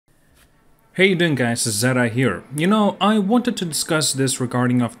Hey you doing guys, it's ZDEyE here. I wanted to discuss this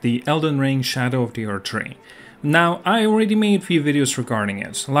regarding of the Elden Ring Shadow of the Erdtree. Now, I already made a few videos regarding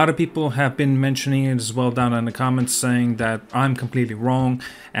it. A lot of people have been mentioning it as well down in the comments saying that I'm completely wrong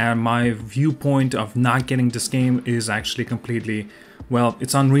and my viewpoint of not getting this game is actually completely, well,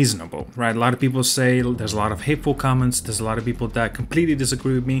 it's unreasonable, right? A lot of people say there's a lot of hateful comments, there's a lot of people that completely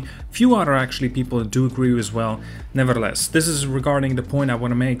disagree with me, few other actually people that do agree as well. Nevertheless, this is regarding the point I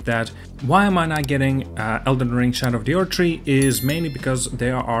want to make that why am I not getting Elden Ring Shadow of the Erdtree is mainly because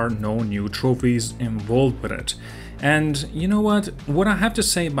there are no new trophies involved with it. And you know what I have to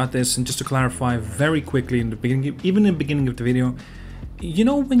say about this, and just to clarify very quickly in the beginning, even in the beginning of the video,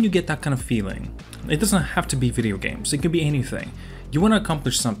 when you get that kind of feeling, it doesn't have to be video games, it can be anything. You want to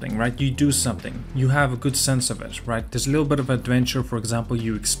accomplish something, right? You do something, you have a good sense of it, right? There's a little bit of adventure, for example,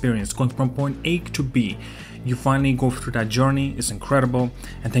 you experience going from point A to B. You finally go through that journey, it's incredible,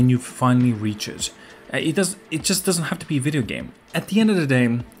 and then you finally reach it. It just doesn't have to be a video game. At the end of the day,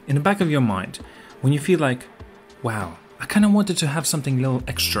 in the back of your mind, when you feel like, wow, I kind of wanted to have something a little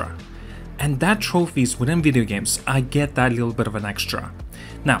extra. And that trophies within video games, I get that little bit of an extra.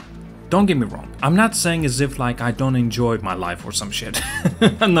 Now, don't get me wrong, I'm not saying as if like I don't enjoy my life or some shit.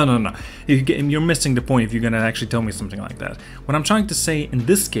 No. You're missing the point if you're gonna actually tell me something like that. What I'm trying to say in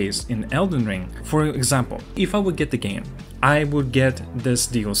this case, in Elden Ring, for example, if I would get the game, I would get this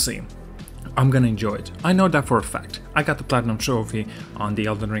DLC. I'm gonna enjoy it. I know that for a fact. I got the Platinum Trophy on the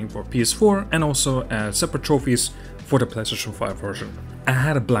Elden Ring for PS4 and also separate trophies for the PlayStation 5 version. I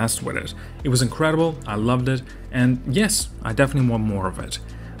had a blast with it. It was incredible, I loved it, and yes, I definitely want more of it.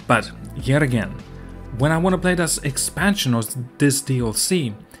 But yet again, when I want to play this expansion or this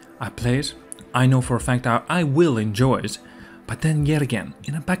DLC, I play it, I know for a fact that I will enjoy it, but then yet again,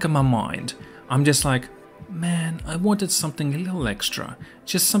 in the back of my mind, I'm just like, man, I wanted something a little extra,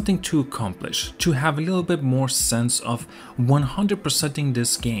 just something to accomplish, to have a little bit more sense of 100%ing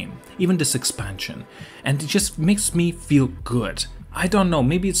this game, even this expansion, and it just makes me feel good. I don't know,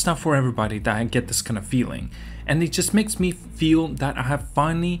 maybe it's not for everybody that I get this kind of feeling, and it just makes me feel that I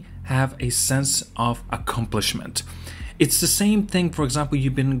finally have a sense of accomplishment. It's the same thing, for example,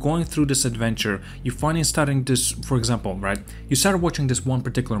 you've been going through this adventure, you finally starting this, for example, right? You started watching this one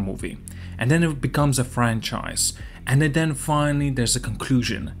particular movie, and then it becomes a franchise, and then finally there's a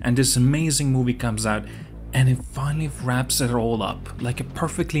conclusion, and this amazing movie comes out, and it finally wraps it all up, like a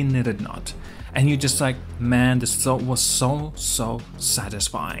perfectly knitted knot. And you're just like, man, this was so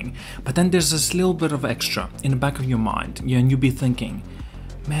satisfying. But then there's this little bit of extra in the back of your mind, and you'll be thinking,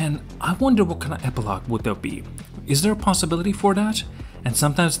 man, I wonder what kind of epilogue would there be? Is there a possibility for that? And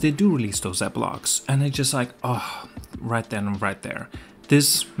sometimes they do release those epilogues, and it's just like, oh, right then and right there.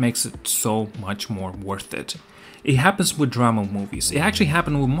 This makes it so much more worth it. It happens with drama movies. It actually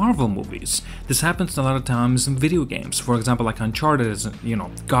happened with Marvel movies. This happens a lot of times in video games. For example, like Uncharted,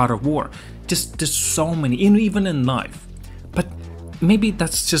 God of War. Just there's so many, even in life. But maybe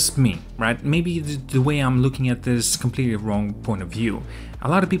that's just me, right? Maybe the way I'm looking at this is completely wrong point of view. A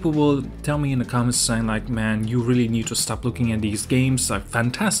lot of people will tell me in the comments saying like, man, you really need to stop looking at these games, like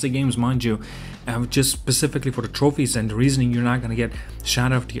fantastic games, mind you, just specifically for the trophies, and the reason you're not gonna get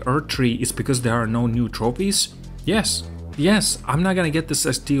Shadow of the Erdtree is because there are no new trophies. Yes, I'm not gonna get this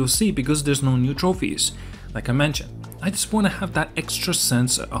as DLC because there's no new trophies. Like I mentioned, I just want to have that extra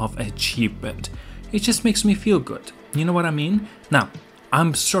sense of achievement. It just makes me feel good. You know what I mean? Now,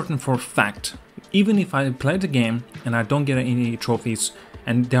 I'm certain for a fact, even if I play the game and I don't get any trophies,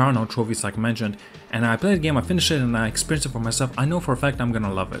 and there are no trophies like I mentioned, and I play the game, I finish it and I experience it for myself, I know for a fact I'm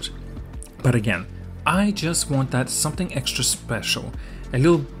gonna love it. But again, I just want that something extra special, a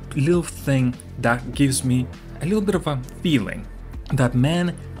little thing that gives me a little bit of a feeling that,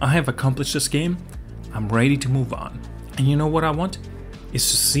 man, I have accomplished this game, I'm ready to move on. And you know what I want? Is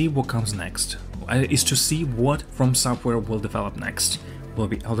to see what comes next. Is to see what From Software will develop next. Will it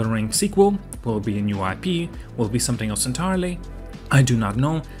be Elden Ring sequel? Will it be a new IP? Will it be something else entirely? I do not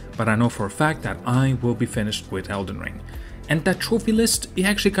know, but I know for a fact that I will be finished with Elden Ring. And that trophy list, it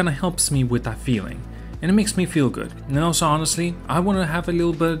actually kind of helps me with that feeling. And it makes me feel good. And also, honestly, I want to have a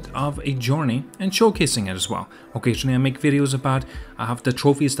little bit of a journey and showcasing it as well. Occasionally I make videos about the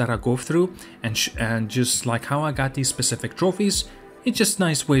trophies that I go through and just like how I got these specific trophies. It's just a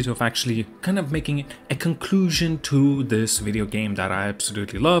nice way of actually kind of making a conclusion to this video game that I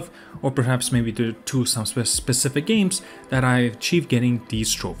absolutely love, or perhaps maybe to some specific games that I achieved getting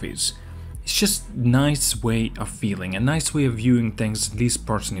these trophies. It's just a nice way of feeling, a nice way of viewing things, at least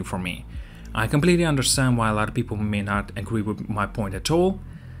personally for me. I completely understand why a lot of people may not agree with my point at all,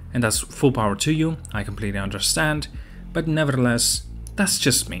 and that's full power to you, I completely understand, but nevertheless, that's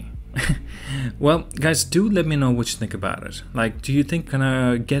just me. Well, guys, do let me know what you think about it. Like, do you think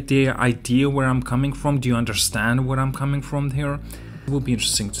gonna get the idea where I'm coming from? Do you understand where I'm coming from here? It will be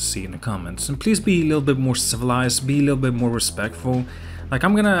interesting to see in the comments. And please be a little bit more civilized, be a little bit more respectful. Like,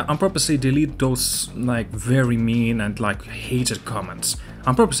 I'm purposely delete those like very mean and like hated comments.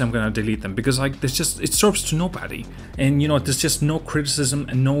 I'm gonna delete them because like there's just, it serves to nobody. And you know, there's just no criticism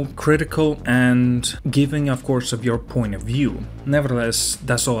and no critical and giving, of course, of your point of view. Nevertheless,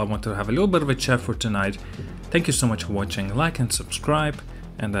 that's all I wanted to have a little bit of a chat for tonight. Thank you so much for watching. Like and subscribe,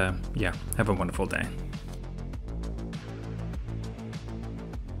 and yeah, have a wonderful day.